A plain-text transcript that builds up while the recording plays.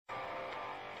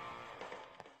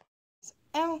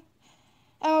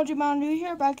Moji Mountain Dew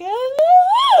here back at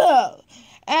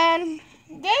and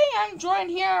today I'm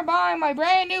joined here by my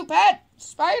brand new pet,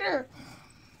 Spider.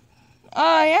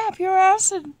 Yeah, pure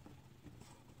acid.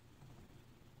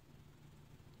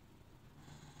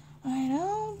 I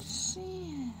don't see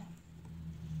him.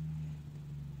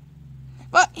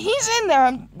 But he's in there.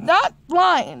 I'm not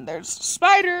lying. There's a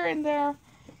spider in there.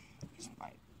 He's my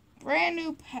brand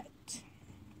new pet.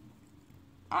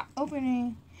 Not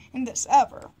opening in this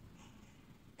ever.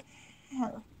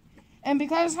 And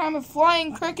because I'm a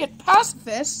flying cricket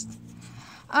pacifist,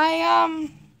 I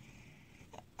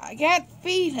can't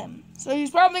feed him. So he's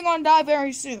probably going to die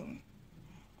very soon.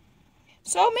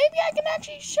 So maybe I can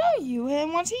actually show you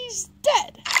him once he's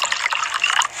dead.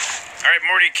 Alright,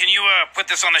 Morty, can you put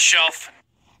this on the shelf?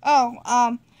 Oh,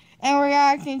 and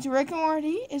reacting to Rick and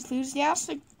Morty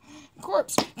enthusiastic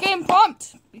corpse. Getting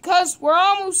pumped because we're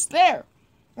almost there.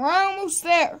 We're almost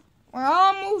there. We're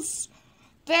almost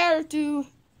there to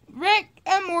Rick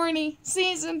and Morty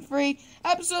Season 3,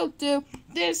 Episode 2.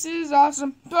 This is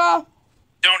awesome.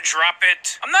 Don't drop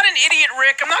it. I'm not an idiot,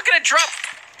 Rick. I'm not gonna drop...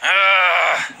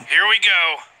 here we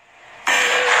go.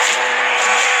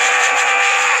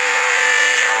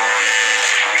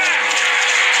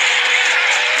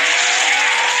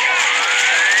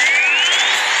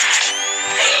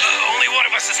 Only one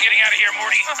of us is getting out of here,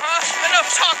 Morty.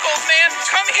 Enough talk, old man.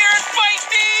 Come here and fight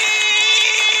me!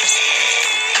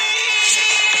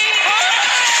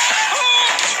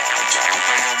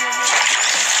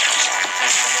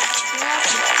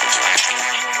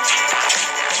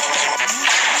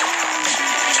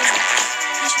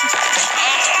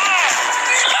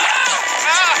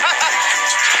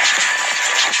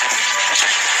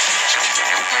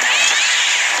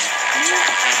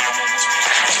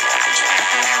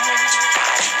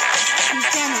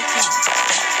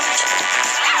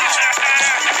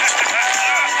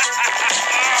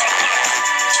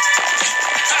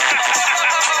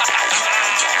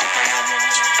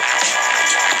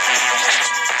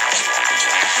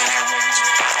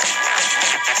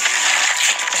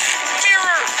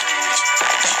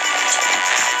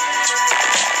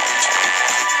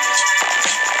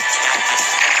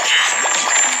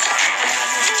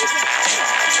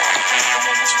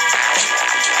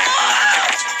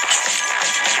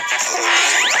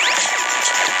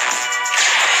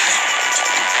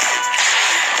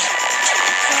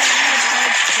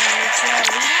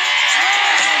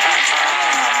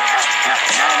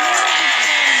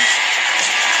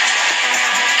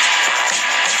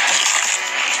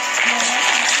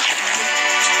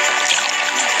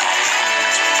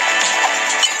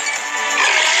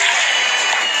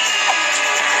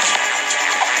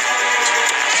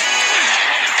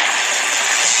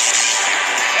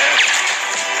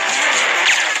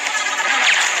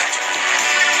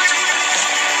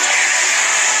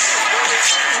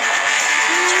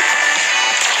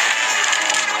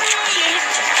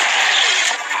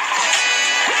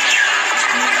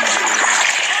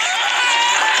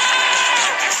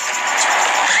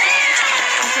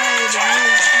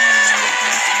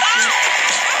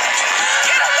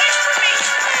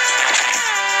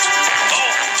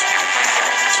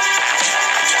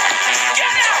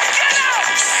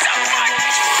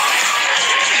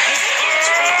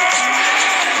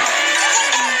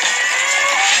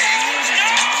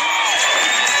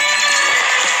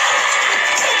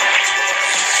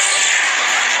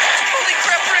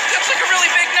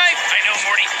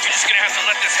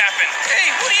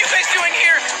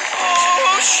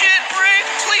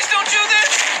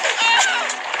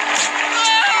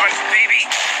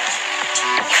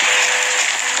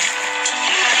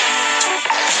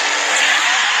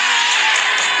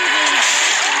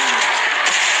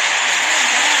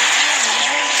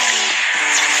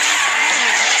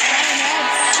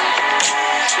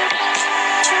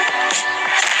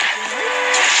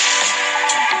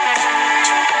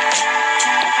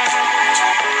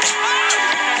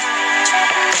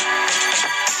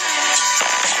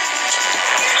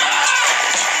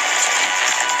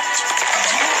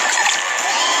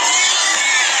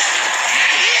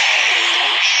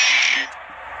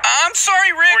 I'm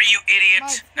sorry, Rick. Morty, you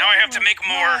idiot. Now I have to make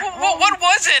more. What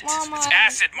was it? It's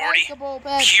acid, Morty.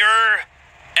 Pure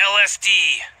LSD.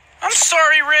 I'm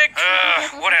sorry, Rick.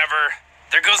 Whatever.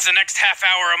 There goes the next half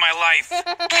hour of my life. Rick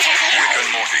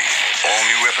and Morty. All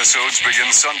new episodes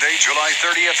begin Sunday, July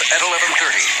 30th at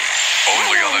 11:30.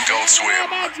 Only on Adult Swim. I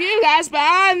don't know about you guys, but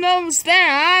I'm almost there.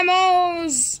 I'm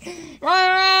almost right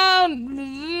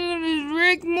around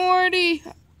Rick Morty.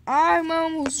 I'm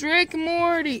almost Rick and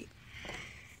Morty.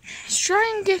 Let's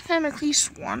try and get him at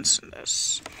least once in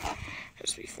this.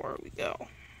 Just before we go.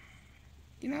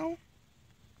 You know?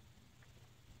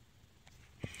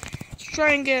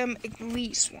 try and get him at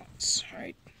least once,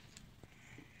 right?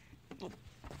 Little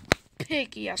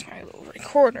piggy, that's my little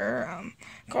recorder.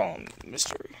 Call him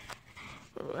Mr.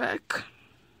 Wreck.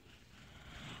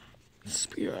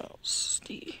 Spirals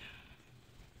D.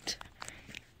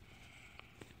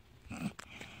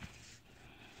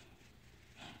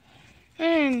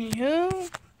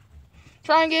 Anywho,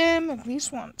 try and get him at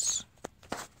least once.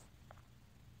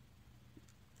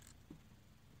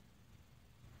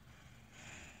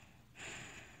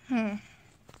 If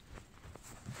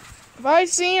I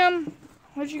see him,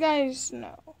 let you guys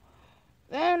know.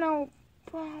 Then I'll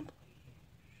probably.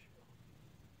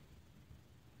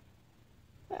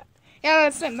 Yeah,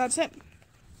 that's him. That's him.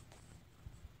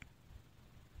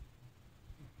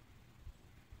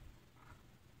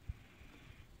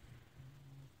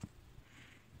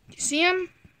 You see him?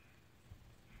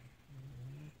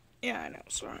 Yeah, I know.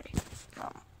 Sorry.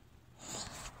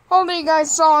 Hopefully you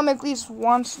guys saw him at least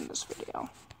once in this video,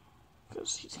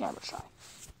 because he's kind of shy.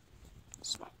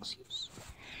 That's my excuse.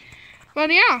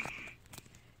 But yeah,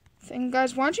 thank you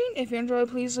guys for watching. If you enjoyed,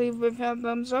 please leave a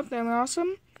thumbs up. That'd be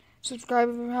awesome. Subscribe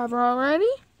if you haven't already.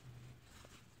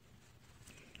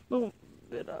 A little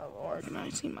bit of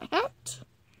organizing my hat.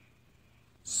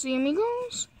 See you,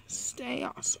 amigos. Stay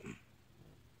awesome.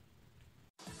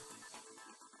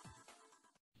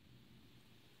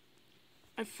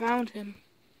 I found him.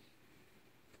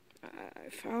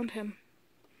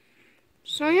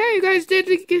 So yeah, you guys did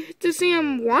get to see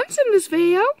him once in this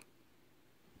video.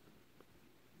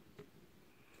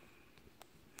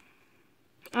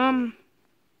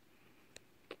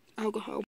 Alcohol.